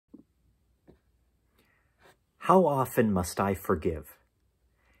How often must I forgive?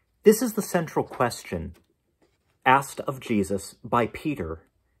 This is the central question asked of Jesus by Peter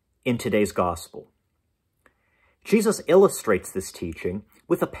in today's gospel. Jesus illustrates this teaching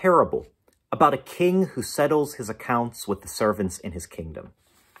with a parable about a king who settles his accounts with the servants in his kingdom.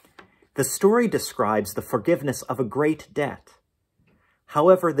 The story describes the forgiveness of a great debt.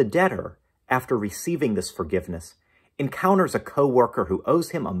 However, the debtor, after receiving this forgiveness, encounters a co-worker who owes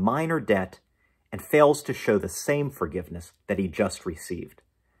him a minor debt and fails to show the same forgiveness that he just received.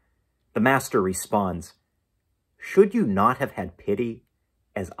 The master responds, "Should you not have had pity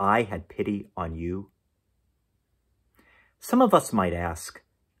as I had pity on you?" Some of us might ask,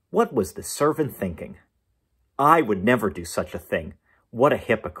 what was the servant thinking? I would never do such a thing. What a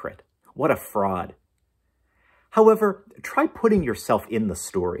hypocrite. What a fraud. However, try putting yourself in the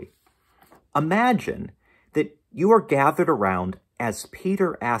story. Imagine that you are gathered around as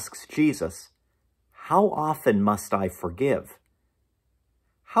Peter asks Jesus, "How often must I forgive?"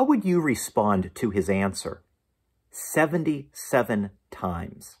 How would you respond to his answer? 77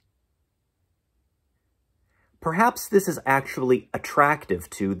 times. Perhaps this is actually attractive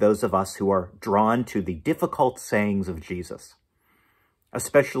to those of us who are drawn to the difficult sayings of Jesus.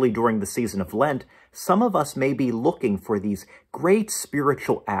 Especially during the season of Lent, some of us may be looking for these great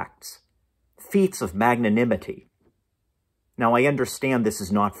spiritual acts, feats of magnanimity. Now, I understand this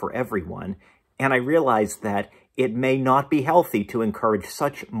is not for everyone, and I realize that it may not be healthy to encourage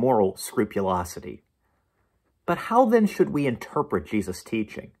such moral scrupulosity. But how then should we interpret Jesus'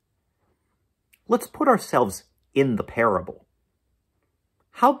 teaching? Let's put ourselves in the parable.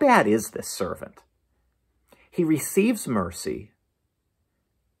 How bad is this servant? He receives mercy,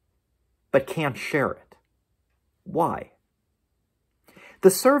 but can't share it. Why?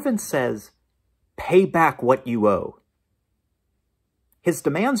 The servant says, "Pay back what you owe." His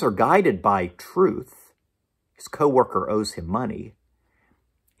demands are guided by truth. His co-worker owes him money.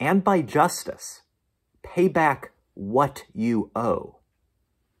 And by justice. Pay back what you owe.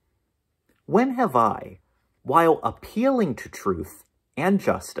 When have I, while appealing to truth and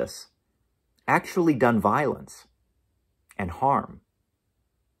justice, actually done violence and harm?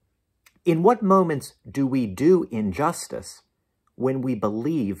 In what moments do we do injustice when we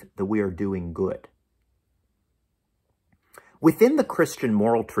believe that we are doing good? Within the Christian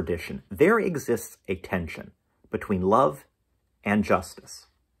moral tradition, there exists a tension between love and justice.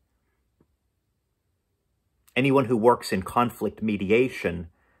 Anyone who works in conflict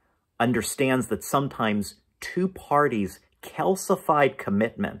mediation understands that sometimes two parties' calcified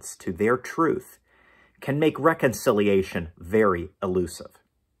commitments to their truth can make reconciliation very elusive.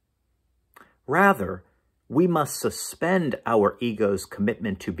 Rather, we must suspend our ego's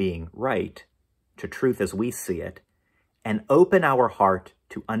commitment to being right, to truth as we see it, and open our heart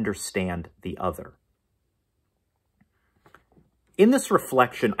to understand the other. In this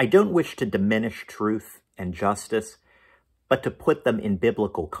reflection, I don't wish to diminish truth and justice, but to put them in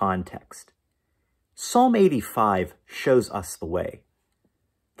biblical context. Psalm 85 shows us the way.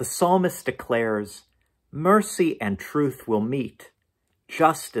 The psalmist declares, "Mercy and truth will meet.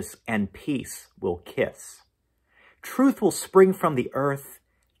 Justice and peace will kiss. Truth will spring from the earth.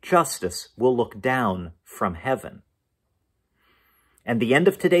 Justice will look down from heaven." And the end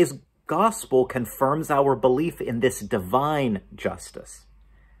of today's gospel confirms our belief in this divine justice.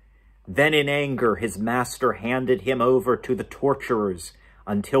 Then in anger, his master handed him over to the torturers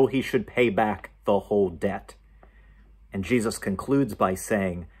until he should pay back the whole debt. And Jesus concludes by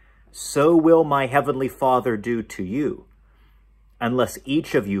saying, "So will my heavenly Father do to you, unless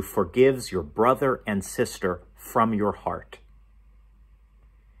each of you forgives your brother and sister from your heart."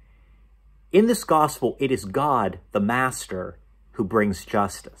 In this gospel, it is God, the Master, who brings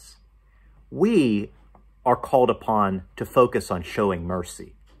justice. We are called upon to focus on showing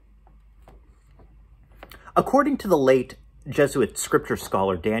mercy. According to the late Jesuit scripture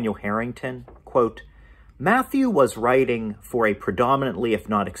scholar Daniel Harrington, quote, "Matthew was writing for a predominantly, if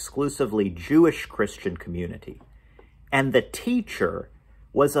not exclusively, Jewish Christian community, and the teacher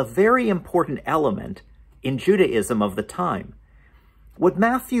was a very important element in Judaism of the time. What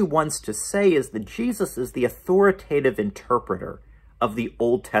Matthew wants to say is that Jesus is the authoritative interpreter of the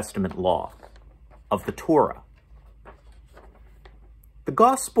Old Testament law, of the Torah. The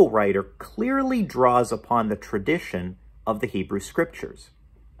gospel writer clearly draws upon the tradition of the Hebrew Scriptures.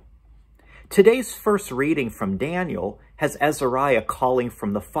 Today's first reading from Daniel has Azariah calling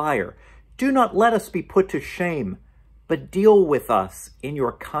from the fire, "Do not let us be put to shame, but deal with us in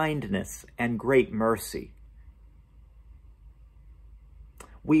your kindness and great mercy."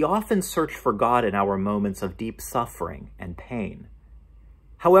 We often search for God in our moments of deep suffering and pain.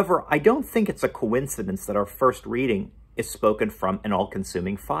 However, I don't think it's a coincidence that our first reading is spoken from an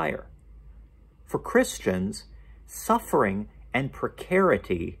all-consuming fire. For Christians, suffering and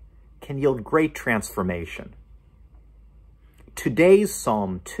precarity can yield great transformation. Today's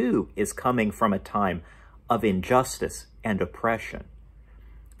Psalm 2 is coming from a time of injustice and oppression.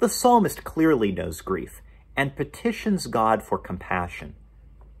 The psalmist clearly knows grief and petitions God for compassion.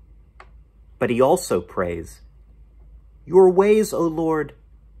 But he also prays, "Your ways, O Lord,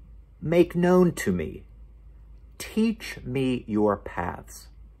 make known to me. Teach me your paths."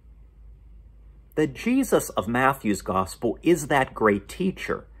 The Jesus of Matthew's gospel is that great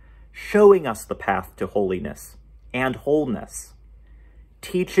teacher, showing us the path to holiness and wholeness,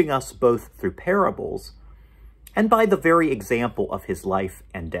 teaching us both through parables and by the very example of his life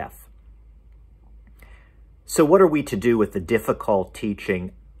and death. So what are we to do with the difficult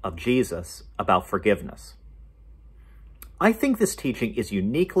teaching of Jesus about forgiveness? I think this teaching is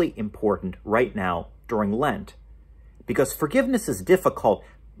uniquely important right now during Lent, because forgiveness is difficult,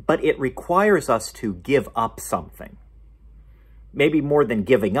 but it requires us to give up something. Maybe more than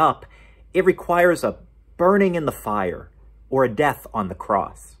giving up, it requires a burning in the fire or a death on the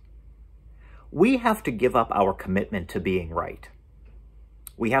cross. We have to give up our commitment to being right.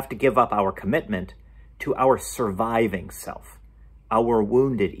 We have to give up our commitment to our surviving self, our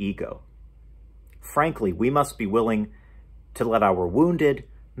wounded ego. Frankly, we must be willing to let our wounded,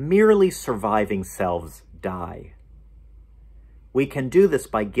 merely surviving selves die. We can do this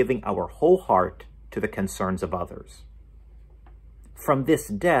by giving our whole heart to the concerns of others. From this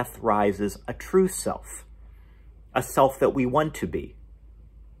death rises a true self, a self that we want to be,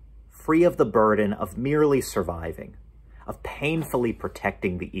 free of the burden of merely surviving, of painfully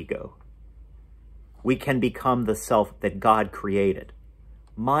protecting the ego. We can become the self that God created,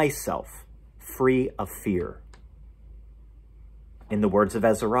 myself, free of fear. In the words of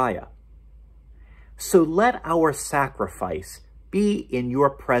Azariah, "So let our sacrifice be in your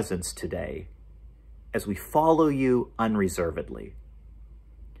presence today as we follow you unreservedly.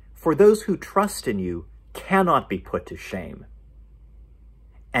 For those who trust in you cannot be put to shame.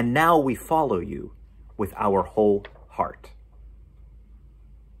 And now we follow you with our whole heart."